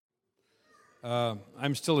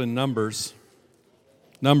I'm still in Numbers.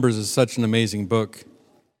 Numbers is such an amazing book.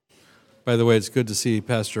 By the way, it's good to see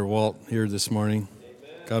Pastor Walt here this morning.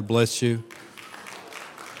 God bless you.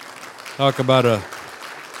 Talk about a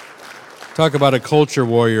culture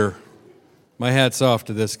warrior. My hat's off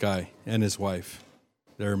to this guy and his wife.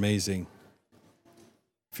 They're amazing.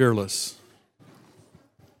 Fearless.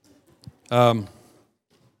 Numbers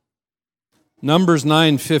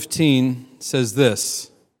 9:15 says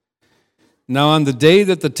this. Now on the day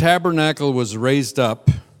that the tabernacle was raised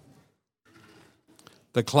up,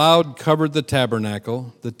 the cloud covered the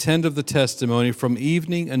tabernacle, the tent of the testimony, from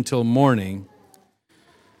evening until morning,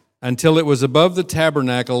 until it was above the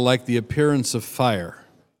tabernacle like the appearance of fire.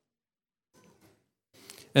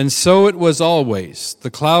 And so it was always.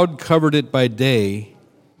 The cloud covered it by day,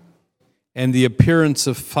 and the appearance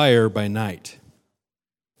of fire by night.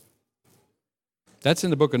 That's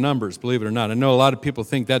in the book of Numbers, believe it or not. I know a lot of people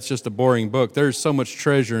think that's just a boring book. There's so much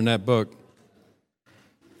treasure in that book.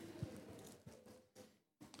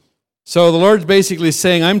 So the Lord's basically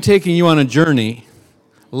saying, I'm taking you on a journey.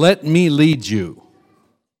 Let me lead you.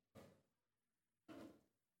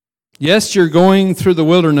 Yes, you're going through the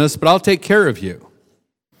wilderness, but I'll take care of you.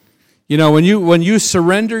 You know, when you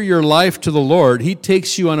surrender your life to the Lord, He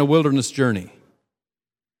takes you on a wilderness journey.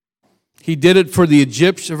 He did it for the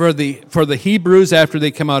Egyptians, for the Hebrews after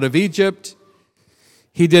they come out of Egypt.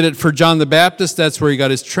 He did it for John the Baptist. That's where he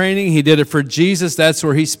got his training. He did it for Jesus. That's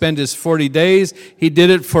where he spent his 40 days. He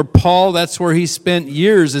did it for Paul. That's where he spent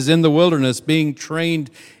years, is in the wilderness, being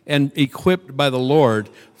trained and equipped by the Lord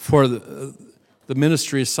for the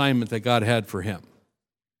ministry assignment that God had for him.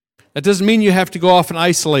 That doesn't mean you have to go off and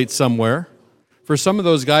isolate somewhere. For some of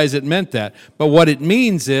those guys, it meant that. But what it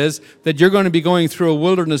means is that you're going to be going through a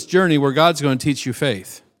wilderness journey where God's going to teach you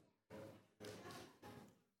faith.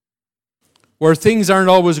 Where things aren't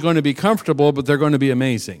always going to be comfortable, but they're going to be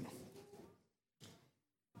amazing.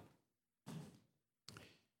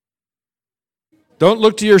 Don't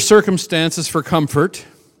look to your circumstances for comfort.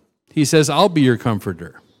 He says, I'll be your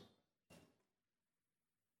comforter.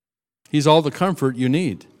 He's all the comfort you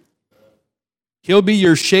need. He'll be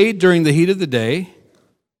your shade during the heat of the day,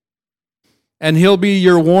 and He'll be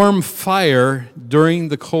your warm fire during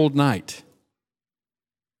the cold night.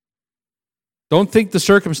 Don't think the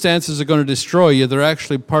circumstances are going to destroy you. They're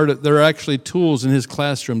actually tools in His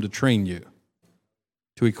classroom to train you,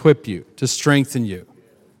 to equip you, to strengthen you,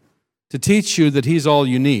 to teach you that He's all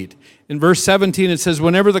you need. In verse 17 it says,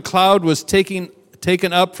 whenever the cloud was taken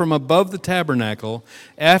up from above the tabernacle,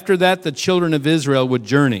 after that the children of Israel would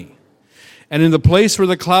journey. And in the place where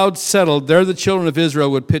the cloud settled, there the children of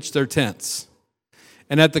Israel would pitch their tents.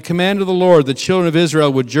 And at the command of the Lord, the children of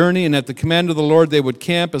Israel would journey, and at the command of the Lord they would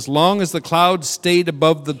camp. As long as the cloud stayed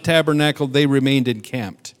above the tabernacle, they remained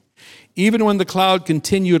encamped. Even when the cloud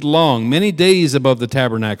continued long, many days above the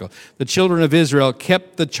tabernacle, the children of Israel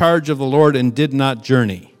kept the charge of the Lord and did not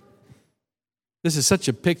journey. This is such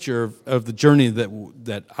a picture of the journey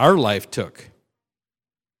that our life took,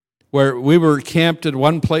 where we were camped at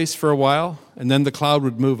one place for a while, and then the cloud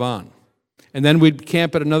would move on. And then we'd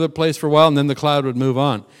camp at another place for a while, and then the cloud would move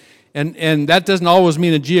on. And that doesn't always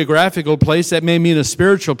mean a geographical place. That may mean a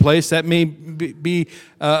spiritual place. That may be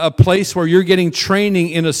a place where you're getting training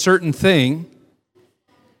in a certain thing,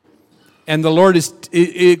 and the Lord is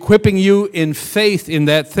equipping you in faith in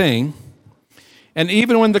that thing. And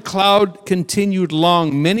even when the cloud continued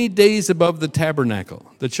long, many days above the tabernacle,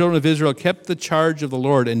 the children of Israel kept the charge of the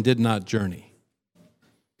Lord and did not journey.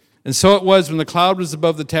 And so it was when the cloud was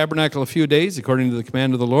above the tabernacle a few days, according to the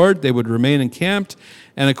command of the Lord, they would remain encamped,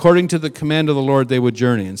 and according to the command of the Lord, they would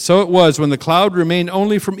journey. And so it was when the cloud remained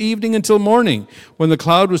only from evening until morning. When the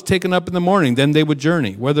cloud was taken up in the morning, then they would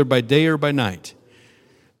journey, whether by day or by night.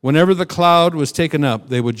 Whenever the cloud was taken up,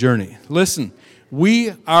 they would journey. Listen,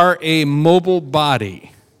 we are a mobile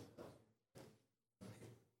body.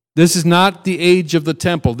 This is not the age of the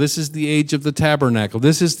temple. This is the age of the tabernacle.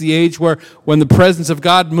 This is the age where when the presence of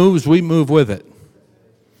God moves, we move with it.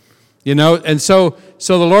 You know, and so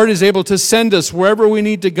the Lord is able to send us wherever we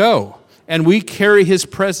need to go, and we carry His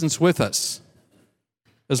presence with us.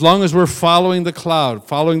 As long as we're following the cloud,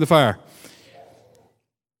 following the fire.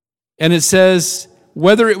 And it says,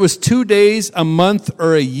 whether it was 2 days, a month,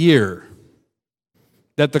 or a year,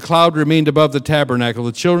 that the cloud remained above the tabernacle,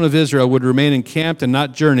 the children of Israel would remain encamped and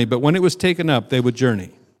not journey, but when it was taken up, they would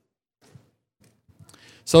journey.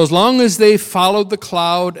 So as long as they followed the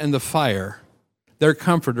cloud and the fire, their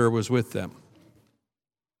comforter was with them.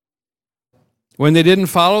 When they didn't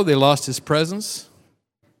follow, they lost His presence,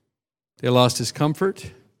 they lost His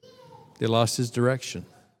comfort, they lost His direction.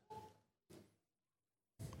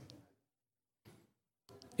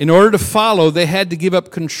 In order to follow, they had to give up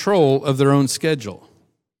control of their own schedule.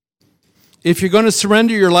 If you're going to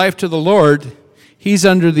surrender your life to the Lord, He's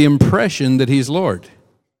under the impression that He's Lord.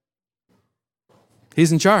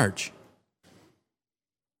 He's in charge.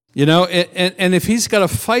 You know, and if He's got a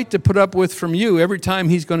fight to put up with from you every time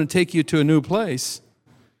He's going to take you to a new place,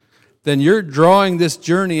 then you're drawing this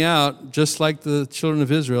journey out just like the children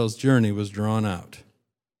of Israel's journey was drawn out.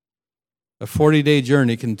 A 40-day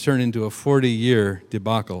journey can turn into a 40-year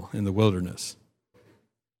debacle in the wilderness.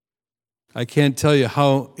 I can't tell you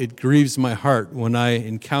how it grieves my heart when I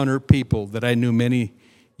encounter people that I knew many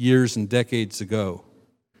years and decades ago,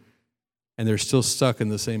 and they're still stuck in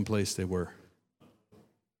the same place they were.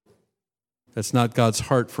 That's not God's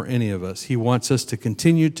heart for any of us. He wants us to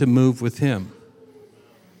continue to move with Him,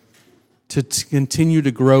 to continue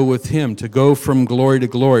to grow with Him, to go from glory to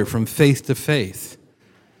glory, from faith to faith.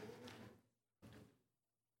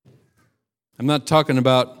 I'm not talking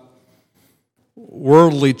about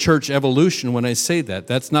worldly church evolution when I say that.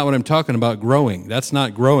 That's not what I'm talking about, growing. That's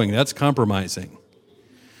not growing. That's compromising.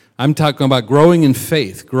 I'm talking about growing in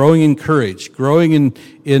faith, growing in courage, growing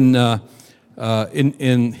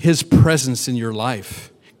in His presence in your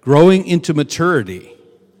life, growing into maturity.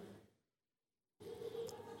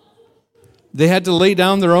 They had to lay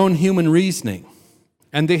down their own human reasoning,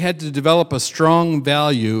 and they had to develop a strong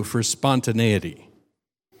value for spontaneity.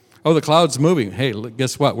 Oh, the cloud's moving. Hey,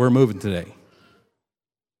 guess what? We're moving today.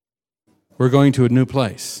 We're going to a new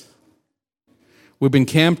place. We've been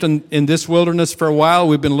camped in this wilderness for a while.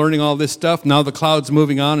 We've been learning all this stuff. Now the cloud's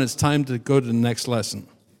moving on. It's time to go to the next lesson.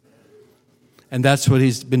 And that's what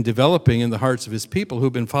He's been developing in the hearts of His people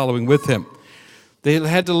who've been following with Him. They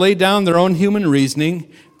had to lay down their own human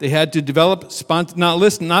reasoning. They had to develop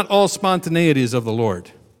not all spontaneity is of the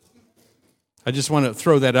Lord. I just want to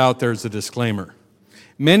throw that out there as a disclaimer.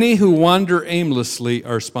 Many who wander aimlessly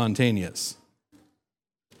are spontaneous.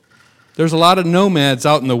 There's a lot of nomads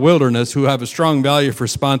out in the wilderness who have a strong value for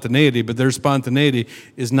spontaneity, but their spontaneity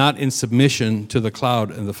is not in submission to the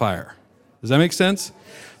cloud and the fire. Does that make sense?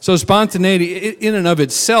 So spontaneity in and of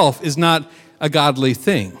itself is not a godly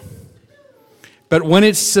thing. But when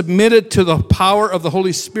it's submitted to the power of the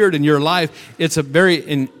Holy Spirit in your life, it's a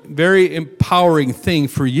very empowering thing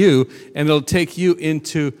for you, and it'll take you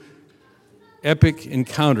into epic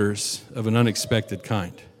encounters of an unexpected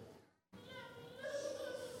kind.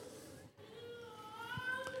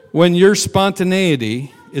 When your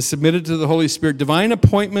spontaneity is submitted to the Holy Spirit, divine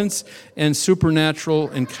appointments and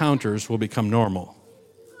supernatural encounters will become normal.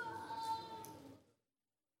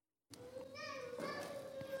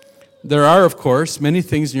 There are, of course, many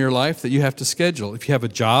things in your life that you have to schedule. If you have a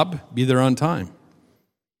job, be there on time.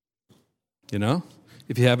 You know?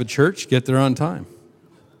 If you have a church, get there on time.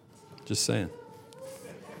 Just saying.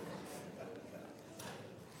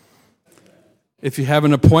 If you have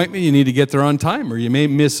an appointment, you need to get there on time, or you may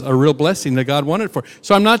miss a real blessing that God wanted for.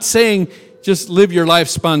 So I'm not saying just live your life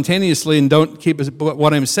spontaneously and don't keep it. But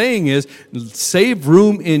what I'm saying is save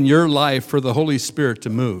room in your life for the Holy Spirit to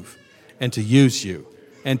move and to use you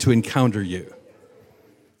and to encounter you.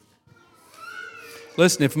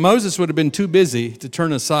 Listen, if Moses would have been too busy to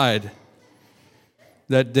turn aside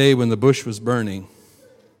that day when the bush was burning,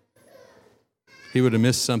 he would have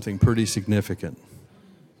missed something pretty significant.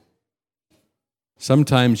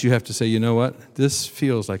 Sometimes you have to say, you know what? This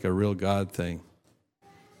feels like a real God thing.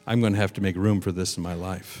 I'm going to have to make room for this in my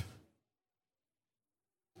life.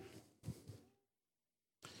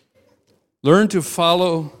 Learn to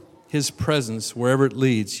follow His presence wherever it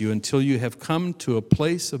leads you until you have come to a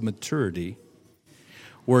place of maturity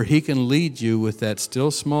where He can lead you with that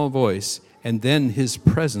still small voice, and then His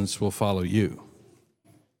presence will follow you.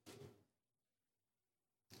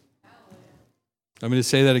 Want me to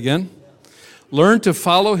say that again? Learn to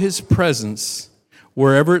follow His presence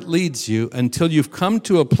wherever it leads you until you've come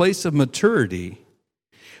to a place of maturity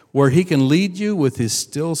where He can lead you with His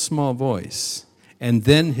still small voice, and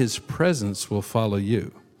then His presence will follow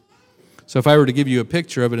you. So if I were to give you a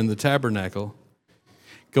picture of it in the tabernacle,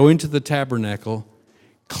 go into the tabernacle,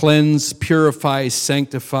 cleanse, purify,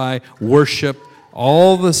 sanctify, worship,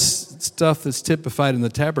 all the stuff that's typified in the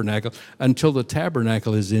tabernacle until the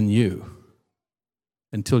tabernacle is in you.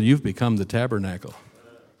 Until you've become the tabernacle.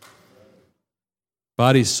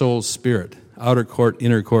 Body, soul, spirit, outer court,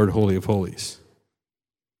 inner court, holy of holies.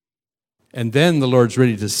 And then the Lord's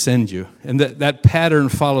ready to send you. And that pattern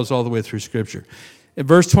follows all the way through Scripture. In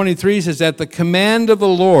verse 23 says, at the command of the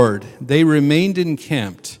Lord they remained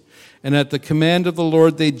encamped, and at the command of the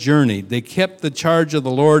Lord they journeyed. They kept the charge of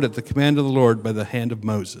the Lord at the command of the Lord by the hand of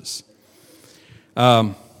Moses.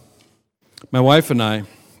 My wife and I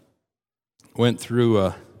went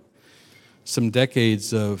through some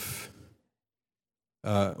decades of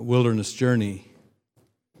wilderness journey,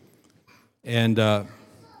 and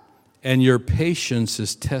your patience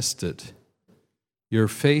is tested. Your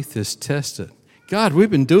faith is tested. God, we've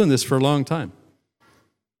been doing this for a long time.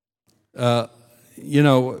 How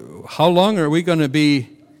long are we going to be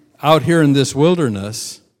out here in this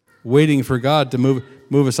wilderness waiting for God to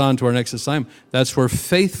move us on to our next assignment? That's where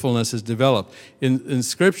faithfulness is developed. In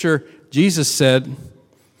Scripture, Jesus said,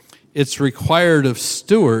 it's required of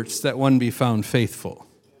stewards that one be found faithful.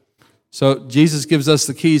 So Jesus gives us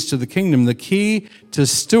the keys to the kingdom. The key to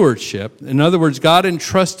stewardship, in other words, God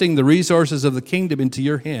entrusting the resources of the kingdom into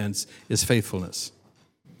your hands, is faithfulness.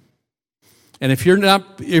 And if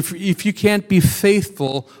you can't be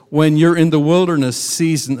faithful when you're in the wilderness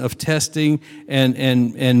season of testing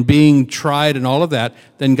and being tried and all of that,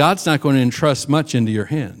 then God's not going to entrust much into your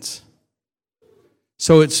hands.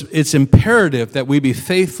 So it's imperative that we be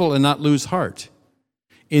faithful and not lose heart.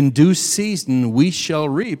 In due season we shall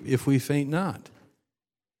reap if we faint not.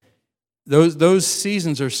 Those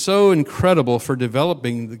seasons are so incredible for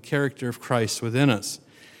developing the character of Christ within us,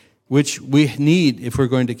 which we need if we're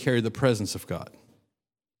going to carry the presence of God.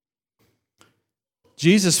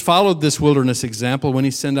 Jesus followed this wilderness example when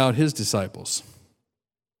he sent out his disciples.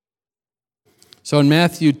 So in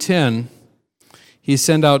Matthew 10, he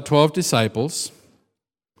sent out 12 disciples.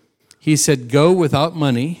 He said, go without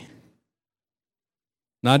money,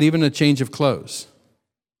 not even a change of clothes.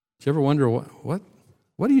 Did you ever wonder, what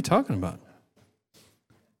are you talking about?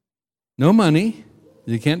 No money,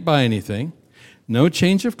 you can't buy anything. No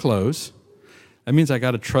change of clothes. That means I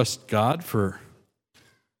got to trust God for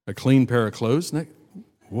a clean pair of clothes.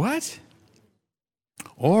 What?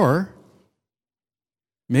 Or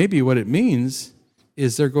maybe what it means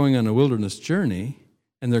is they're going on a wilderness journey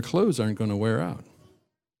and their clothes aren't going to wear out.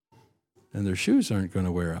 And their shoes aren't going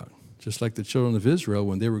to wear out. Just like the children of Israel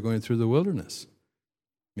when they were going through the wilderness.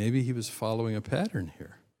 Maybe he was following a pattern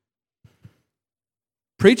here.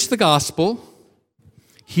 Preach the gospel,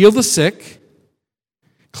 heal the sick,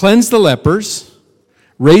 cleanse the lepers,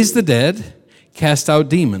 raise the dead, cast out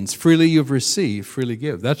demons. Freely you've received, freely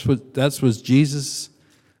give. That was Jesus'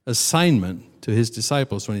 assignment to his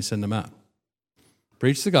disciples when he sent them out.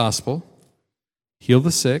 Preach the gospel, heal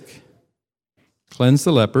the sick, cleanse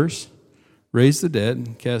the lepers, raise the dead,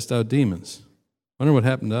 and cast out demons. I wonder what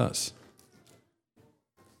happened to us.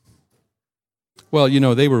 Well,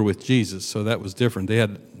 they were with Jesus, so that was different. They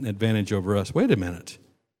had an advantage over us. Wait a minute.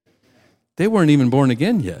 They weren't even born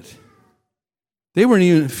again yet. They weren't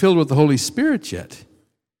even filled with the Holy Spirit yet.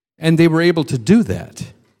 And they were able to do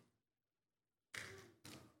that.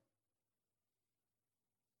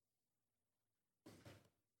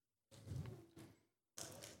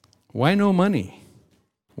 Why no money?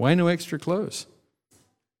 Why no extra clothes?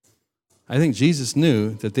 I think Jesus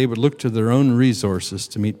knew that they would look to their own resources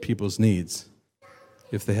to meet people's needs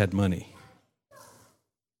if they had money.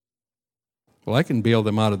 Well, I can bail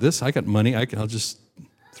them out of this. I got money. I'll just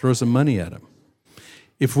throw some money at them.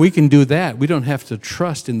 If we can do that, we don't have to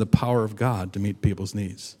trust in the power of God to meet people's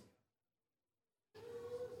needs.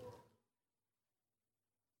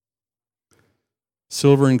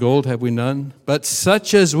 Silver and gold have we none, but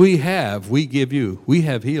such as we have, we give you. We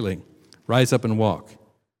have healing. Rise up and walk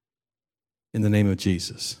in the name of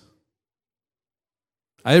Jesus.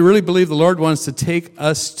 I really believe the Lord wants to take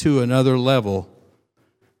us to another level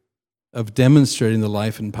of demonstrating the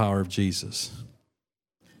life and power of Jesus.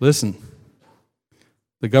 Listen,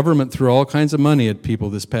 the government threw all kinds of money at people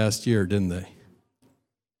this past year, didn't they?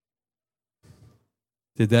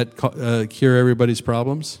 Did that cure everybody's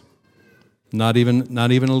problems? Not even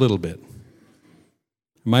a little bit.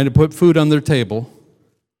 Might have put food on their table.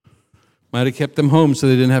 Might have kept them home so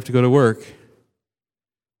they didn't have to go to work.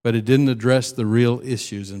 But it didn't address the real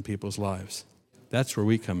issues in people's lives. That's where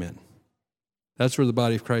we come in. That's where the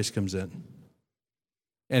body of Christ comes in.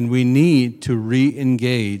 And we need to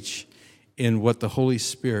re-engage in what the Holy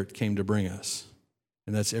Spirit came to bring us.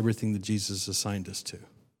 And that's everything that Jesus assigned us to.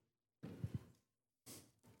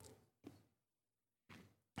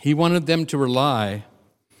 He wanted them to rely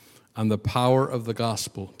on the power of the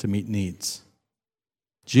gospel to meet needs.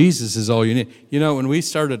 Jesus is all you need. When we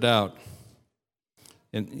started out,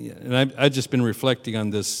 and I've just been reflecting on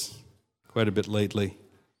this quite a bit lately,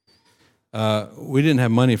 we didn't have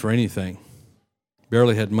money for anything.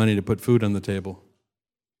 Barely had money to put food on the table.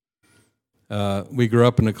 We grew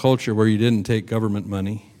up in a culture where you didn't take government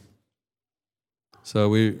money. So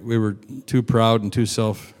we were too proud and too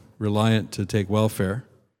self-reliant to take welfare.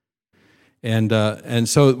 And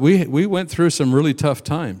so we went through some really tough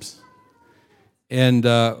times. And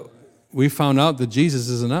we found out that Jesus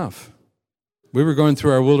is enough. We were going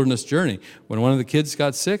through our wilderness journey. When one of the kids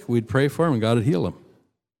got sick, we'd pray for him and God would heal him.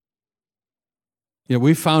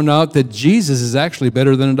 We found out that Jesus is actually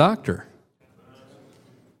better than a doctor.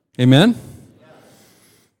 Amen?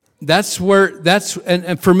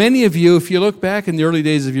 And for many of you, if you look back in the early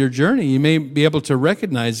days of your journey, you may be able to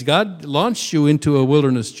recognize God launched you into a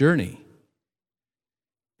wilderness journey.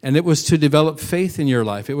 And it was to develop faith in your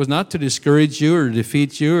life. It was not to discourage you or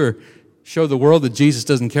defeat you or show the world that Jesus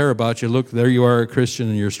doesn't care about you. Look, there you are, a Christian,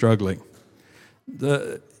 and you're struggling.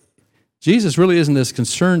 Jesus really isn't as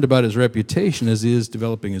concerned about his reputation as he is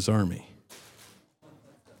developing his army.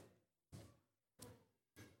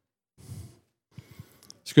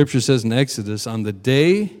 Scripture says in Exodus, on the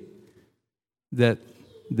day that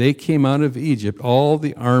they came out of Egypt, all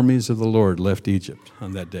the armies of the Lord left Egypt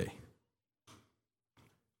on that day.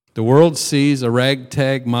 The world sees a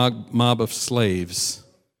ragtag mob of slaves.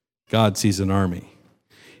 God sees an army.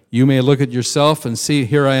 You may look at yourself and see,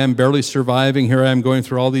 here I am barely surviving, here I am going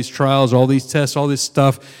through all these trials, all these tests, all this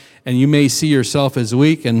stuff, and you may see yourself as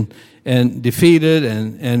weak and defeated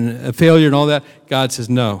and a failure and all that. God says,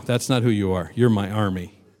 no, that's not who you are. You're my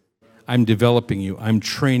army. I'm developing you. I'm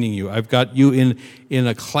training you. I've got you in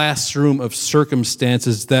a classroom of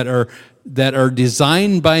circumstances that are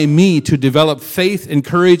designed by me to develop faith and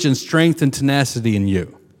courage and strength and tenacity in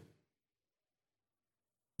you.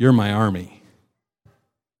 You're my army.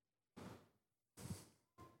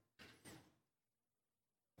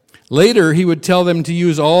 Later, he would tell them to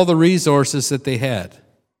use all the resources that they had.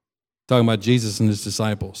 Talking about Jesus and his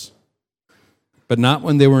disciples. But not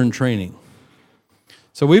when they were in training.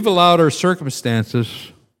 So we've allowed our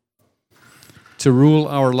circumstances to rule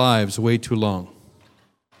our lives way too long.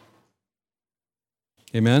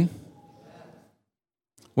 Amen?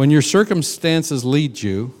 When your circumstances lead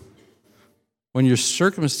you, when your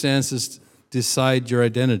circumstances decide your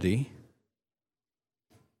identity,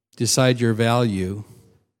 decide your value,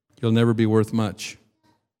 you'll never be worth much.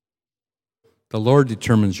 The Lord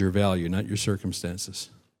determines your value, not your circumstances.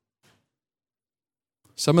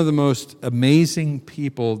 Some of the most amazing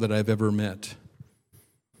people that I've ever met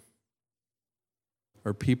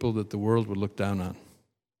are people that the world would look down on.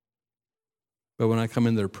 But when I come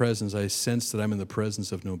in their presence, I sense that I'm in the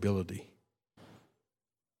presence of nobility.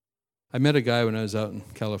 I met a guy when I was out in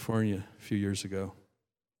California a few years ago.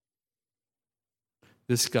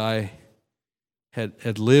 This guy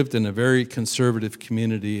had lived in a very conservative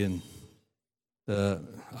community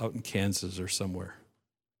out in Kansas or somewhere.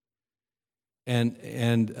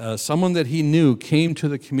 And someone that he knew came to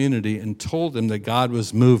the community and told him that God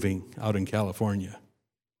was moving out in California.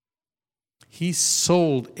 He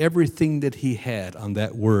sold everything that he had on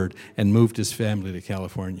that word and moved his family to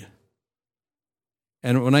California.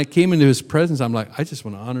 And when I came into his presence, I'm like, I just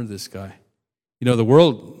want to honor this guy. The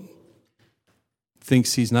world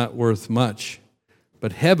thinks he's not worth much,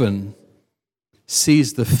 but heaven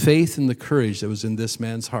sees the faith and the courage that was in this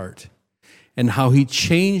man's heart and how he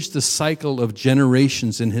changed the cycle of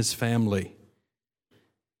generations in his family.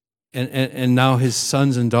 And now his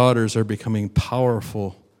sons and daughters are becoming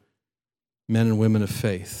powerful men and women of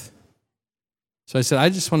faith. So I said, I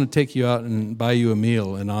just want to take you out and buy you a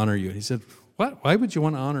meal and honor you. He said, what? Why would you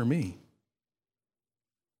want to honor me?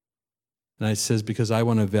 And I says, because I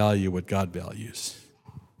want to value what God values.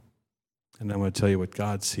 And I'm going to tell you what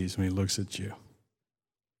God sees when he looks at you.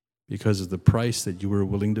 Because of the price that you were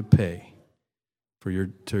willing to pay for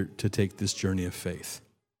to take this journey of faith.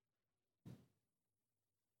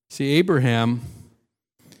 See, Abraham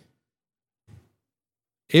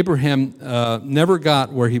never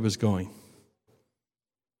got where he was going.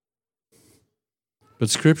 But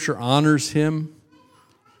Scripture honors him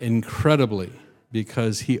incredibly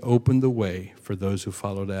because he opened the way for those who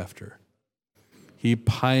followed after. He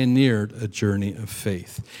pioneered a journey of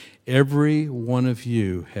faith. Every one of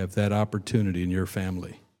you have that opportunity in your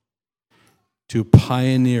family to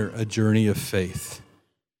pioneer a journey of faith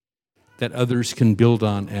that others can build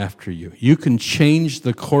on after you. You can change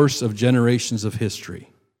the course of generations of history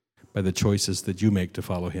by the choices that you make to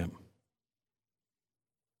follow him.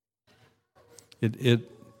 It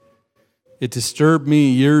disturbed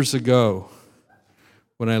me years ago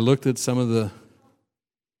when I looked at some of the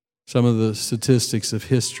statistics of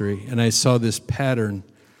history, and I saw this pattern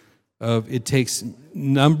of it takes a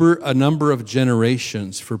number of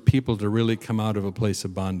generations for people to really come out of a place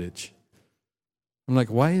of bondage. I'm like,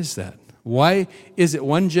 why is that? Why is it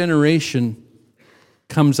one generation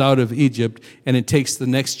comes out of Egypt and it takes the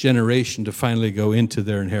next generation to finally go into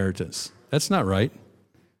their inheritance? That's not right.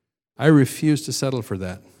 I refuse to settle for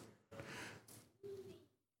that.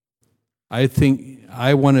 I think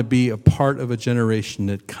I want to be a part of a generation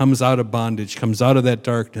that comes out of bondage, comes out of that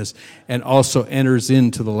darkness, and also enters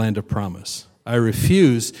into the land of promise. I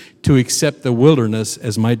refuse to accept the wilderness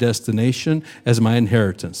as my destination, as my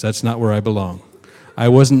inheritance. That's not where I belong. I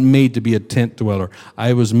wasn't made to be a tent dweller.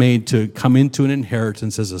 I was made to come into an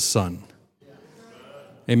inheritance as a son.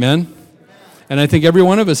 Amen? And I think every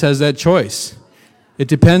one of us has that choice. It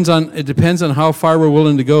depends on how far we're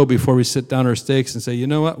willing to go before we sit down our stakes and say, you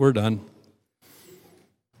know what, we're done.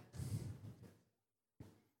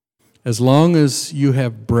 As long as you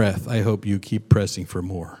have breath, I hope you keep pressing for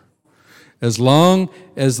more. As long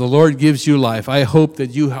as the Lord gives you life, I hope that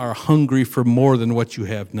you are hungry for more than what you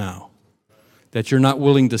have now, that you're not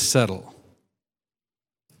willing to settle.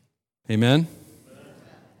 Amen?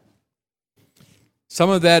 Some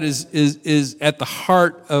of that is at the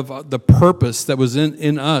heart of the purpose that was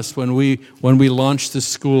in us when we launched this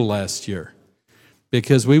school last year,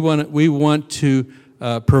 because we want to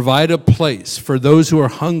provide a place for those who are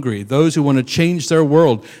hungry, those who want to change their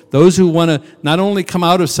world, those who want to not only come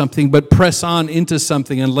out of something, but press on into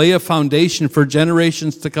something and lay a foundation for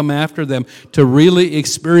generations to come after them to really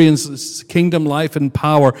experience kingdom life and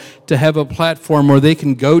power, to have a platform where they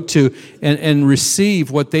can go to and receive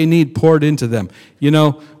what they need poured into them. You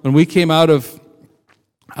know, when we came out of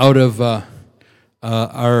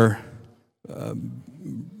our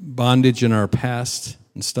bondage in our past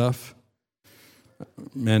and stuff,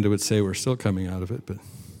 Amanda would say we're still coming out of it,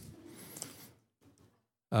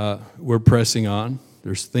 but we're pressing on.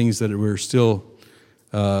 There's things that we're still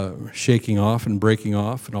shaking off and breaking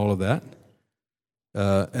off and all of that.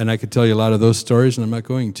 And I could tell you a lot of those stories, and I'm not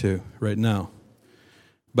going to right now.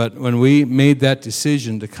 But when we made that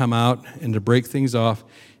decision to come out and to break things off,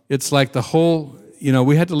 it's like the whole,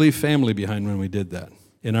 we had to leave family behind when we did that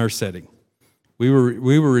in our setting. We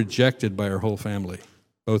were rejected by our whole family,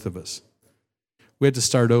 both of us. We had to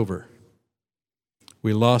start over.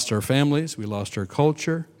 We lost our families. We lost our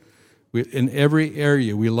culture. In every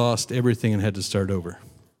area, we lost everything and had to start over.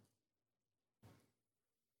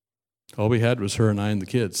 All we had was her and I and the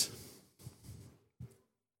kids.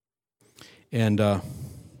 And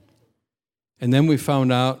then we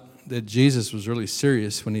found out that Jesus was really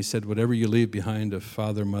serious when he said, whatever you leave behind of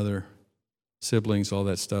father, mother, siblings, all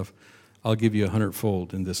that stuff, I'll give you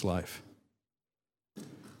 100-fold in this life.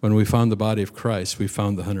 When we found the body of Christ, we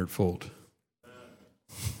found the 100-fold.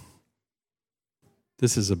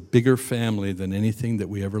 This is a bigger family than anything that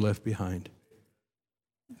we ever left behind.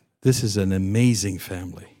 This is an amazing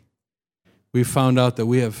family. We found out that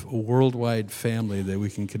we have a worldwide family that we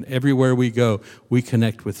can everywhere we go, we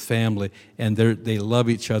connect with family, and they love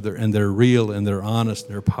each other, and they're real, and they're honest,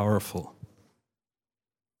 and they're powerful.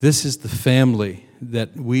 This is the family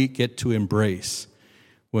that we get to embrace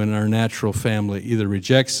when our natural family either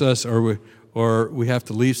rejects us or we have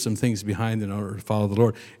to leave some things behind in order to follow the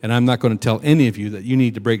Lord. And I'm not going to tell any of you that you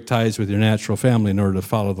need to break ties with your natural family in order to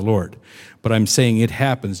follow the Lord. But I'm saying it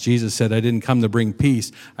happens. Jesus said, I didn't come to bring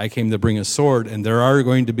peace. I came to bring a sword. And there are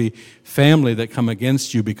going to be family that come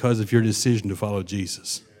against you because of your decision to follow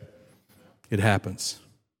Jesus. It happens.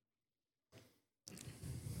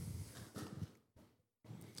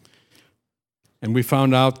 And we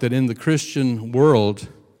found out that in the Christian world,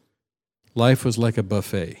 life was like a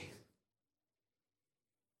buffet.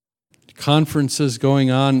 Conferences going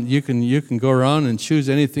on, you can go around and choose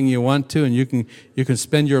anything you want to, and you can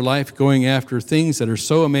spend your life going after things that are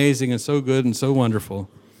so amazing and so good and so wonderful.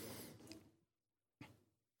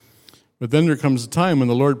 But then there comes a time when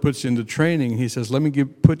the Lord puts you into training. He says, let me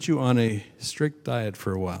put you on a strict diet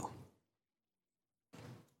for a while.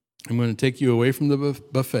 I'm going to take you away from the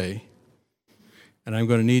buffet. And I'm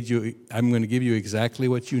going to give you exactly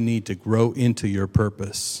what you need to grow into your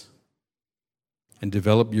purpose and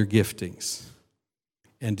develop your giftings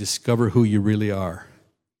and discover who you really are.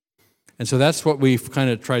 And so that's what we've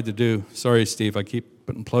kind of tried to do. Sorry, Steve, I keep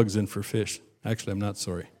putting plugs in for fish. Actually, I'm not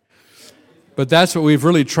sorry. But that's what we've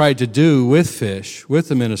really tried to do with fish, with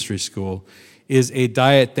the ministry school, is a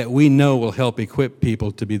diet that we know will help equip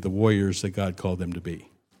people to be the warriors that God called them to be.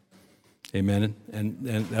 Amen. And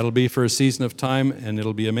that'll be for a season of time, and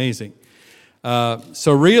it'll be amazing.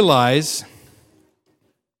 So realize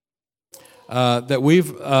that we've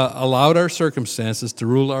allowed our circumstances to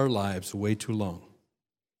rule our lives way too long.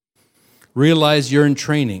 Realize you're in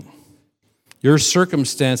training. Your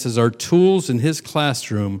circumstances are tools in His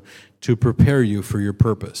classroom to prepare you for your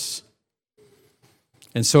purpose.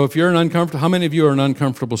 And so if you're in uncomfortable, how many of you are in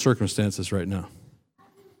uncomfortable circumstances right now?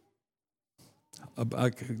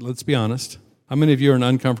 Let's be honest. How many of you are in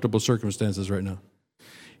uncomfortable circumstances right now?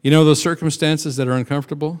 You know those circumstances that are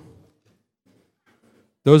uncomfortable?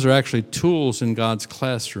 Those are actually tools in God's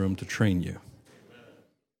classroom to train you.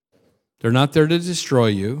 They're not there to destroy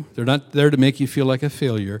you. They're not there to make you feel like a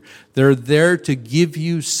failure. They're there to give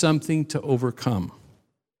you something to overcome.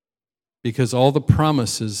 Because all the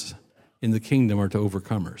promises in the kingdom are to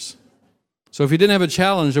overcomers. So if you didn't have a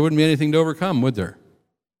challenge, there wouldn't be anything to overcome, would there?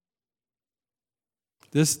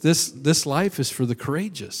 This life is for the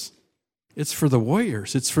courageous. It's for the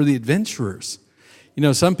warriors. It's for the adventurers. You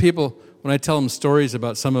know, some people, when I tell them stories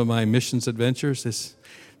about some of my missions adventures,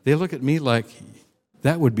 they look at me like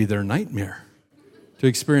that would be their nightmare to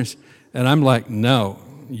experience. And I'm like, no,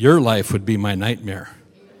 your life would be my nightmare.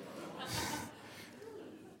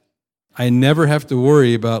 I never have to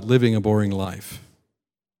worry about living a boring life.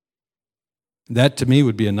 That to me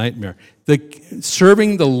would be a nightmare.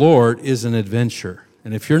 Serving the Lord is an adventure.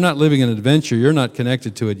 And if you're not living an adventure, you're not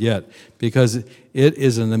connected to it yet, because it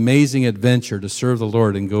is an amazing adventure to serve the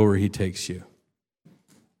Lord and go where He takes you.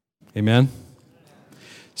 Amen?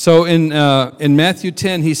 So in Matthew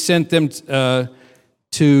 10, He sent them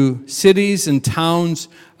to cities and towns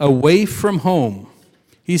away from home.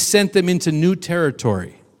 He sent them into new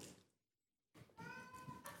territory.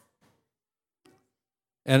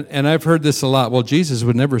 And I've heard this a lot. Well, Jesus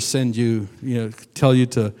would never send you, tell you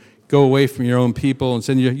to go away from your own people and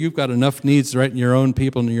send you. You've got enough needs right in your own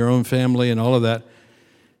people and your own family and all of that.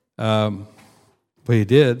 But He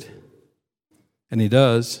did, and He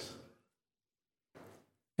does,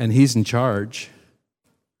 and He's in charge.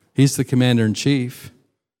 He's the commander-in-chief,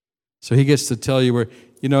 so He gets to tell you where.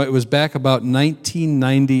 It was back about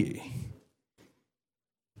 1990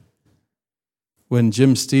 when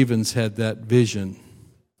Jim Stevens had that vision.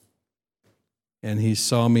 And he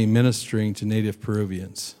saw me ministering to native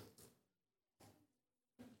Peruvians.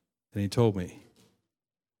 And he told me.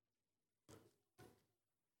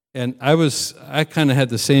 And I kind of had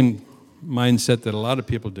the same mindset that a lot of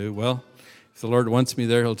people do. Well, if the Lord wants me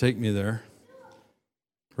there, He'll take me there.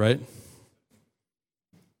 Right?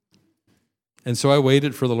 And so I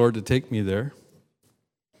waited for the Lord to take me there.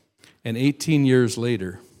 And 18 years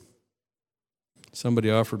later, somebody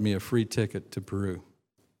offered me a free ticket to Peru.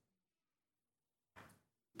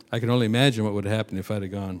 I can only imagine what would have happened if I'd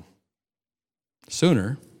have gone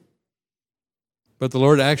sooner. But the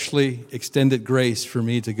Lord actually extended grace for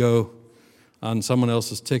me to go on someone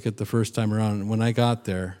else's ticket the first time around. And when I got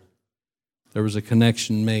there was a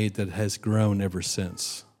connection made that has grown ever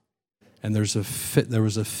since. And there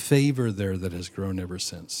was a favor there that has grown ever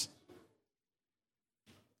since.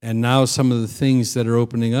 And now some of the things that are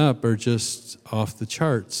opening up are just off the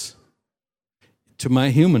charts to my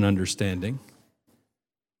human understanding.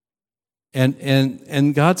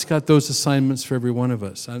 And God's got those assignments for every one of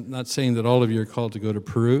us. I'm not saying that all of you are called to go to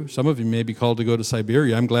Peru. Some of you may be called to go to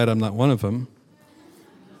Siberia. I'm glad I'm not one of them.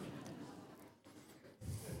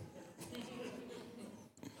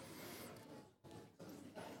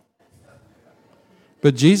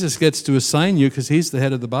 But Jesus gets to assign you because He's the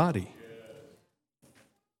head of the body.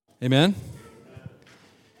 Amen?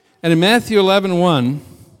 And in Matthew 11:1,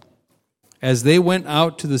 as they went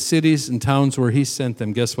out to the cities and towns where He sent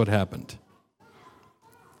them, guess what happened?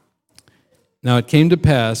 Now it came to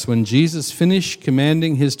pass, when Jesus finished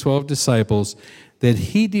commanding His 12 disciples, that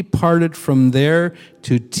He departed from there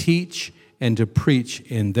to teach and to preach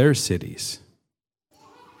in their cities.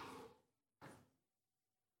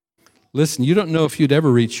 Listen, you don't know if you'd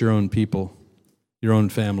ever reach your own people, your own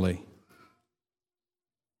family.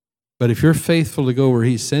 But if you're faithful to go where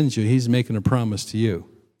He sends you, He's making a promise to you.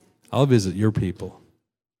 I'll visit your people.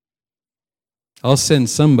 I'll send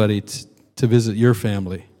somebody to visit your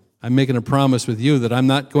family. I'm making a promise with you that I'm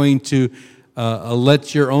not going to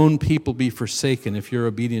let your own people be forsaken if you're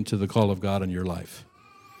obedient to the call of God in your life.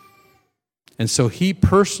 And so He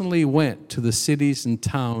personally went to the cities and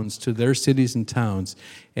towns, to their cities and towns,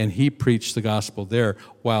 and He preached the gospel there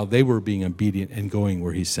while they were being obedient and going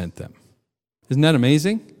where He sent them. Isn't that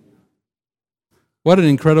amazing? What an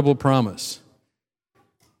incredible promise.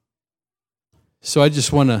 So I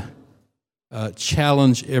just want to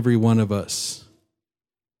challenge every one of us.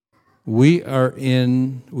 We are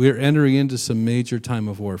entering into some major time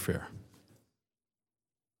of warfare.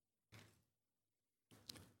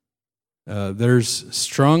 There's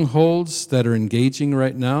strongholds that are engaging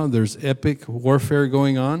right now. There's epic warfare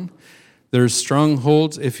going on. There's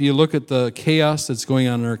strongholds. If you look at the chaos that's going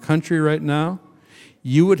on in our country right now,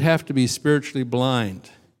 you would have to be spiritually blind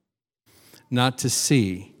not to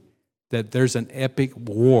see that there's an epic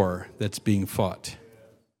war that's being fought.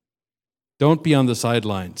 Don't be on the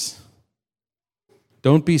sidelines.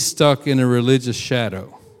 Don't be stuck in a religious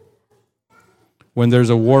shadow. when there's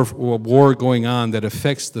a war going on that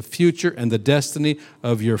affects the future and the destiny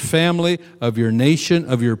of your family, of your nation,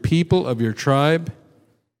 of your people, of your tribe.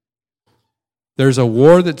 There's a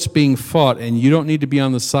war that's being fought, and you don't need to be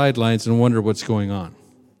on the sidelines and wonder what's going on.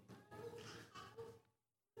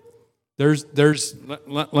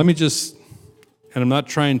 Let me just, and I'm not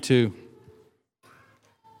trying to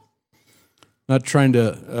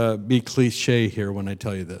be cliche here when I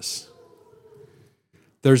tell you this.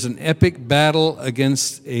 There's an epic battle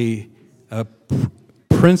against a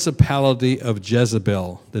principality of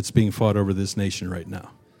Jezebel that's being fought over this nation right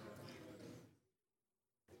now.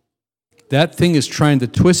 That thing is trying to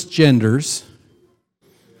twist genders,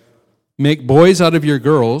 make boys out of your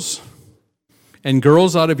girls, and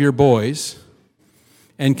girls out of your boys,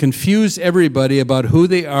 and confuse everybody about who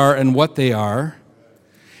they are and what they are.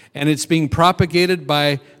 And it's being propagated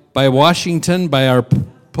by Washington, by our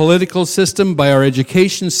political system, by our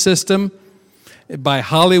education system, by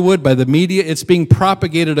Hollywood, by the media. It's being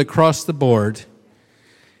propagated across the board.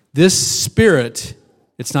 This spirit,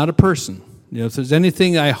 it's not a person. If there's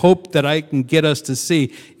anything I hope that I can get us to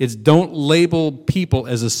see, it's don't label people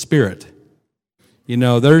as a spirit.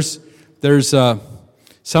 There's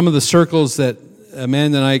some of the circles that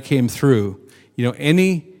Amanda and I came through.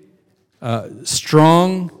 Any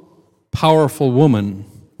strong, powerful woman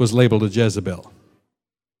was labeled a Jezebel.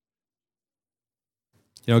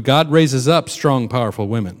 God raises up strong, powerful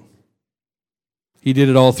women. He did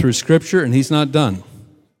it all through Scripture, and He's not done.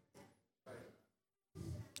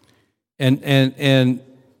 And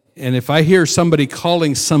if I hear somebody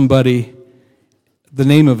calling somebody the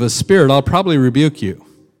name of a spirit, I'll probably rebuke you.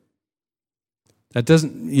 That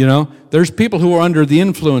doesn't, there's people who are under the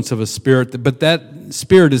influence of a spirit, but that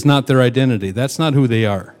spirit is not their identity. That's not who they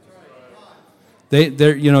are.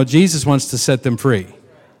 Jesus wants to set them free.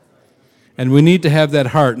 And we need to have that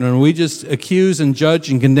heart. And when we just accuse and judge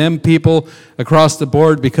and condemn people across the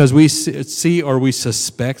board because we see or we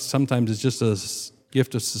suspect, sometimes it's just a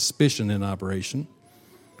gift of suspicion in operation,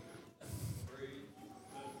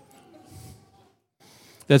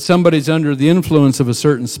 that somebody's under the influence of a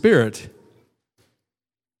certain spirit,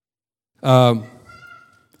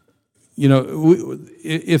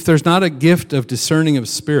 if there's not a gift of discerning of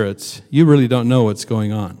spirits, you really don't know what's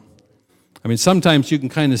going on. I mean, sometimes you can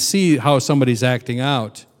kind of see how somebody's acting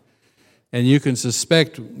out, and you can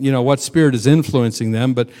suspect, what spirit is influencing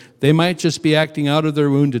them, but they might just be acting out of their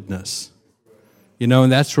woundedness.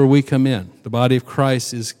 And that's where we come in. The body of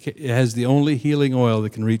Christ has the only healing oil that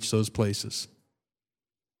can reach those places.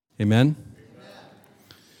 Amen?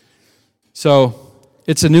 So,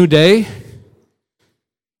 it's a new day,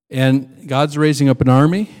 and God's raising up an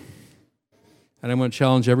army, and I'm going to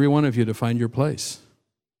challenge every one of you to find your place.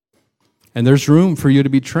 And there's room for you to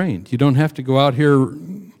be trained. You don't have to go out here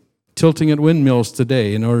tilting at windmills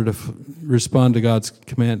today in order to respond to God's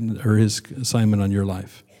command or His assignment on your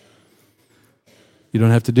life. You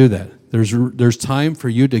don't have to do that. There's time for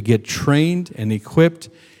you to get trained and equipped,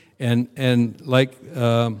 and like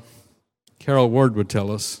Carol Ward would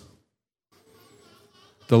tell us,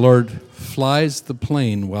 the Lord flies the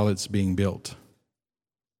plane while it's being built.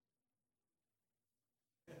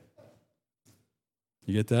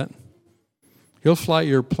 You get that? He'll fly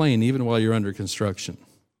your plane even while you're under construction.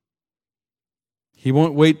 He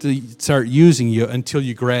won't wait to start using you until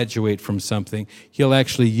you graduate from something. He'll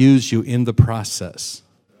actually use you in the process.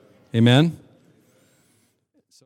 Amen?